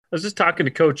was just talking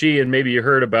to Coach E, and maybe you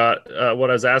heard about what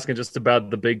I was asking just about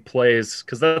the big plays,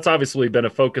 because that's obviously been a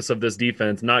focus of this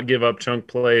defense, not give up chunk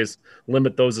plays,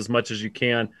 limit those as much as you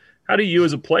can. How do you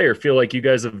as a player feel like you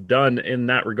guys have done in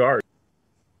that regard?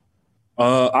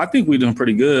 I think we're doing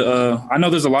pretty good. I know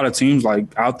there's a lot of teams like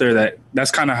out there that's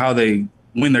kind of how they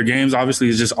win their games. Obviously,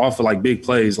 is just off of like big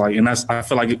plays. Like, and that's I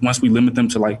feel like once we limit them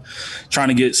to like trying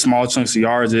to get small chunks of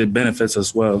yards, it benefits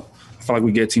us well. I feel like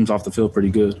we get teams off the field pretty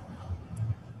good.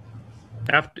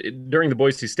 During the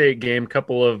Boise State game,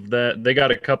 they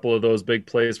got a couple of those big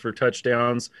plays for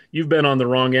touchdowns. You've been on the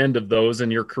wrong end of those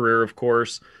in your career, of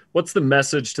course. What's the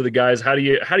message to the guys? How do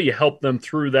you help them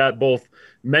through that, both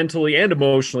mentally and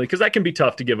emotionally? Because that can be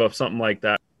tough to give up something like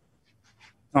that.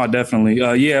 Oh, definitely.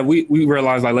 Yeah, we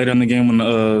realized like later in the game when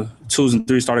the twos and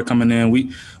threes started coming in,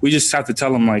 we just have to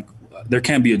tell them like there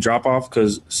can't be a drop off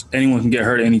because anyone can get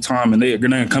hurt at any time, and they're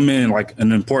going to come in like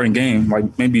an important game,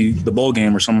 like maybe the bowl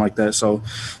game or something like that. So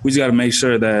we just got to make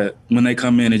sure that when they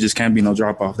come in, it just can't be no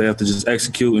drop off. They have to just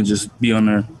execute and just be on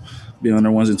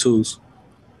their ones and twos.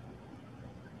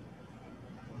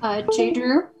 Jay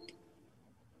Drew.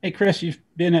 Hey, Chris, you've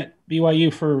been at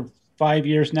BYU for 5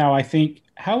 years now, I think.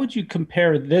 How would you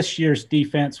compare this year's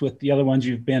defense with the other ones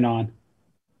you've been on?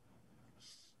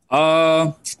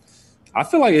 I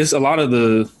feel like it's a lot of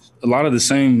the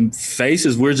same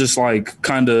faces. We're just like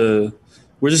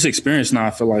we're just experienced now.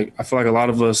 I feel like a lot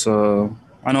of us.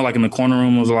 I know like in the corner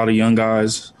room was a lot of young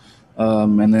guys,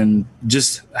 and then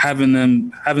just having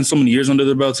so many years under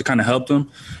their belts to kind of help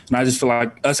them. And I just feel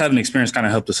like us having experience kind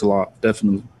of helped us a lot,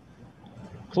 definitely.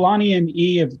 Kalani and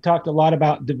E have talked a lot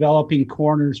about developing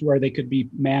corners where they could be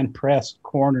man-pressed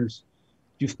corners.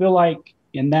 Do you feel like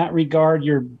in that regard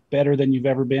you're better than you've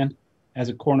ever been as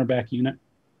a cornerback unit?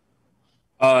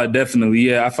 Definitely,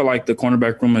 yeah. I feel like the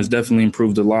cornerback room has definitely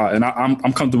improved a lot, and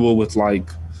I'm comfortable with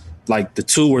like the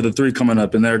 2 or the 3 coming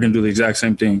up, and they're going to do the exact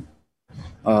same thing.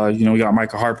 We got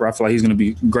Micah Harper. I feel like he's going to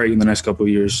be great in the next couple of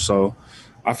years. So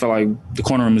I feel like the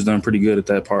corner room has done pretty good at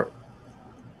that part.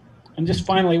 And just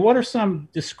finally, what are some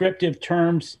descriptive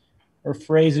terms or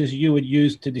phrases you would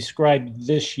use to describe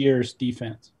this year's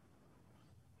defense?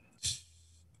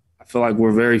 I feel like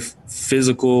we're very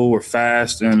physical, we're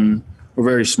fast, and we're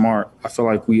very smart. I feel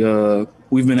like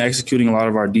we've been executing a lot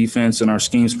of our defense and our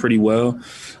schemes pretty well.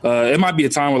 It might be a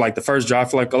time where like the first drive, I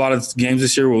feel like a lot of games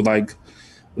this year will like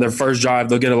their first drive,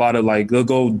 they'll get a lot of like they'll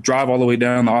go drive all the way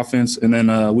down the offense, and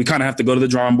then we kind of have to go to the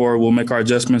drawing board. We'll make our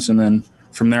adjustments, and then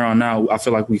from there on out, I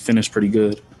feel like we finished pretty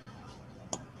good.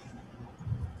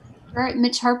 All right,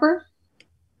 Mitch Harper.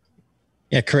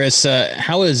 Yeah, Chris,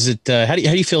 how is it? How do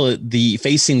you feel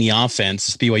facing the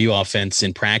offense, BYU offense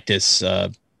in practice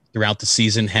throughout the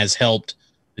season has helped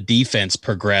the defense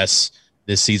progress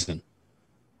this season?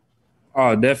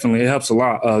 Oh, definitely, it helps a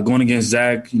lot. Going against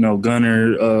Zach,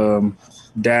 Gunner,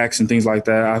 Dax, and things like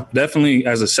that. Definitely,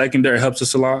 as a secondary, it helps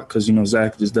us a lot because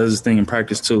Zach just does his thing in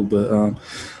practice too. But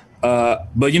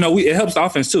it helps the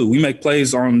offense too. We make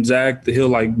plays on Zach. He'll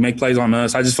like make plays on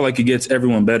us. I just feel like it gets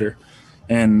everyone better,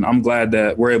 and I'm glad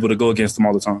that we're able to go against them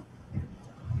all the time.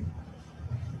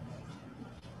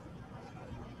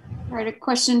 All right, a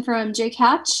question from Jake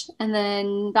Hatch, and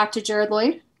then back to Jared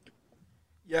Lloyd.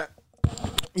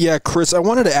 Yeah, Chris, I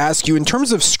wanted to ask you, in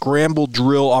terms of scramble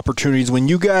drill opportunities, when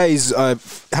you guys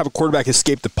have a quarterback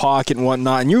escape the pocket and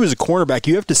whatnot, and you as a cornerback,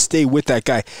 you have to stay with that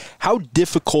guy. How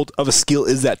difficult of a skill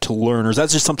is that to learn, or is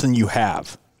that just something you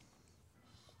have?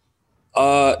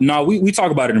 No, we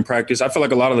talk about it in practice. I feel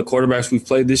like a lot of the quarterbacks we've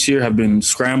played this year have been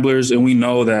scramblers, and we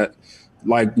know that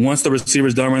like once the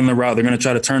receiver's done running the route, they're going to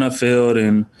try to turn upfield.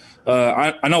 And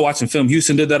I know watching film,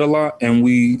 Houston did that a lot, and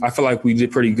I feel like we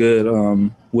did pretty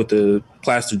good with the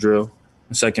plaster drill in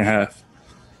the second half.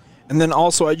 And then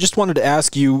also, I just wanted to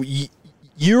ask you,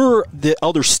 you're the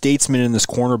elder statesman in this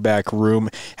cornerback room.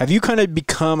 Have you kind of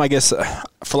become, I guess,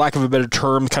 for lack of a better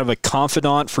term, kind of a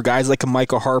confidant for guys like a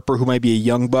Micah Harper who might be a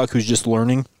young buck who's just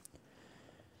learning?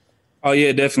 Oh,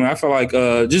 yeah, definitely. I feel like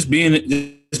just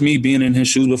me being in his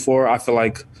shoes before, I feel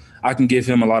like I can give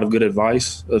him a lot of good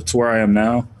advice to where I am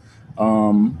now.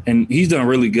 And he's done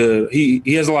really good.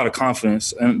 He has a lot of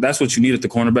confidence, and that's what you need at the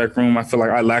cornerback room. I feel like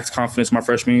I lacked confidence my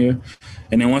freshman year,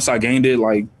 and then once I gained it,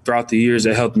 like throughout the years,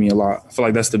 it helped me a lot. I feel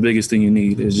like that's the biggest thing you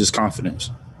need is just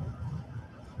confidence.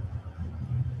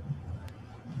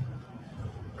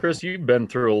 Chris, you've been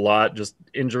through a lot, just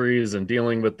injuries and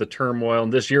dealing with the turmoil.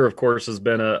 And this year, of course, has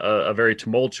been a very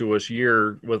tumultuous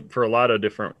year for a lot of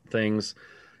different things.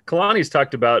 Kalani's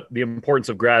talked about the importance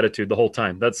of gratitude the whole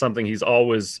time. That's something he's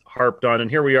always harped on. And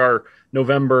here we are,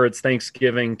 November, it's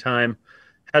Thanksgiving time.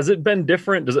 Has it been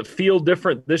different? Does it feel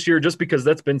different this year just because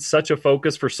that's been such a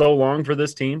focus for so long for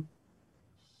this team?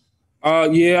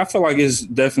 Yeah, I feel like it's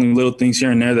definitely little things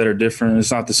here and there that are different.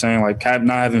 It's not the same, like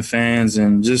not having fans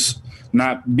and just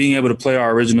not being able to play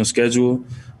our original schedule.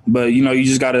 But, you know, you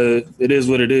just got to – it is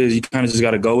what it is. You kind of just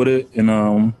got to go with it.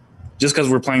 And just because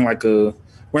we're playing we're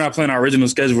not playing our original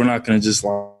schedule, we're not going to just we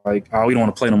don't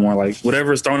want to play no more. Like,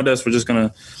 whatever is thrown at us,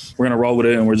 we're gonna roll with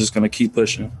it, and we're just going to keep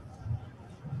pushing.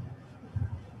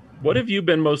 What have you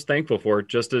been most thankful for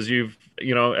just as you've,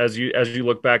 as you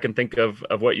look back and think of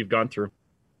what you've gone through?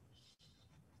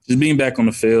 Just being back on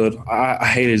the field. I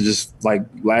hated just like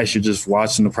last year, just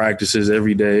watching the practices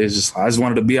every day. It's just, I just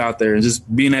wanted to be out there and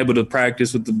just being able to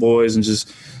practice with the boys and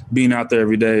just being out there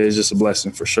every day is just a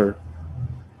blessing for sure.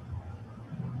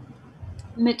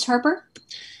 Mitch Harper.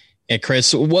 Yeah,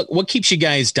 Chris, what keeps you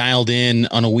guys dialed in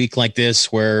on a week like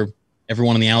this where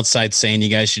everyone on the outside saying you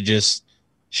guys should just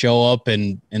show up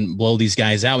and blow these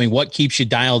guys out? I mean, what keeps you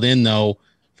dialed in though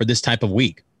for this type of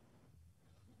week?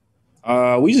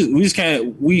 We just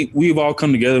can't. We've all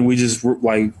come together. And we just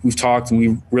we've talked and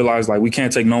we realized we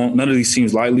can't take none of these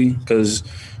teams lightly because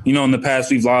in the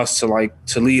past we've lost to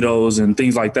Toledo's and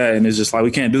things like that, and it's just we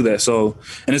can't do that. So,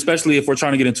 and especially if we're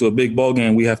trying to get into a big bowl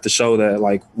game, we have to show that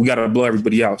we got to blow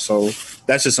everybody out. So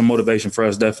that's just a motivation for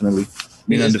us, definitely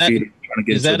being undefeated, trying to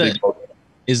get into a big bowl game.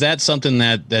 Is that something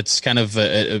that's kind of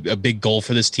a big goal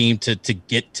for this team to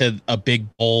get to a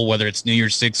big bowl, whether it's New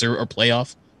Year's Six or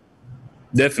playoff?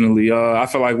 Definitely. I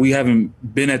feel like we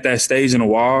haven't been at that stage in a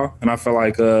while, and I feel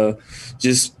like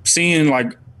just seeing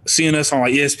us on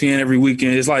ESPN every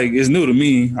weekend, it's new to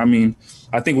me. I mean,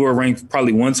 I think we were ranked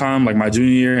probably one time, my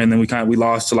junior year, and then we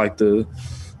lost to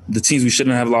the teams we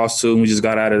shouldn't have lost to, and we just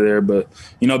got out of there. But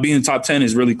being in the top 10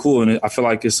 is really cool, and I feel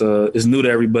like it's new to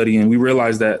everybody, and we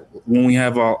realize that when we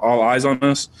have all eyes on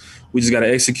us, we just got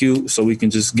to execute so we can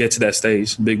just get to that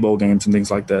stage, big bowl games and things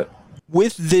like that.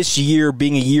 With this year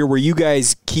being a year where you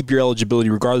guys keep your eligibility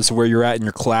regardless of where you're at in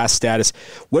your class status,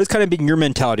 what has kind of been your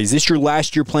mentality? Is this your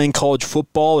last year playing college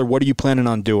football, or what are you planning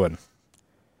on doing?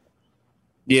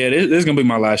 Yeah, this is going to be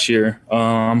my last year.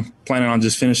 I'm planning on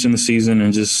just finishing the season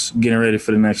and just getting ready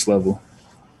for the next level.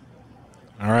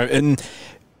 All right. And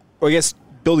I guess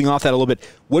building off that a little bit,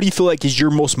 what do you feel like is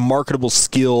your most marketable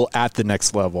skill at the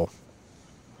next level?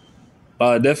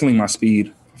 Definitely my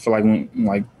speed. I feel like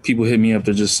when people hit me up,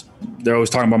 they're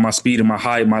always talking about my speed and my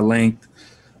height, my length,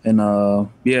 and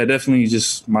definitely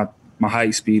just my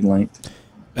height, speed, length.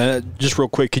 Just real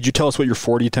quick, could you tell us what your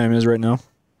 40 time is right now?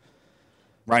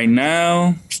 Right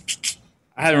now,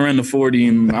 I haven't ran the 40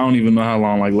 and I don't even know how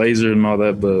long, laser and all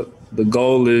that, but the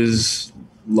goal is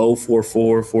low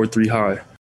 4.4, 4.3 high.